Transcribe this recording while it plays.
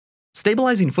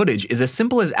Stabilizing footage is as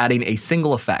simple as adding a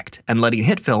single effect and letting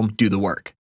HitFilm do the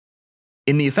work.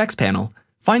 In the Effects panel,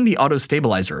 find the Auto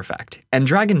Stabilizer effect and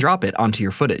drag and drop it onto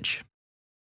your footage.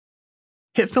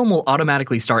 HitFilm will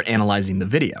automatically start analyzing the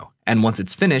video, and once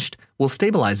it's finished, will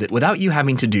stabilize it without you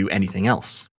having to do anything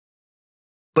else.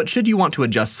 But should you want to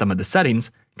adjust some of the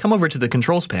settings, come over to the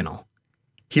Controls panel.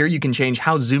 Here you can change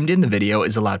how zoomed in the video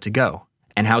is allowed to go,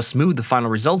 and how smooth the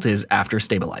final result is after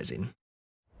stabilizing.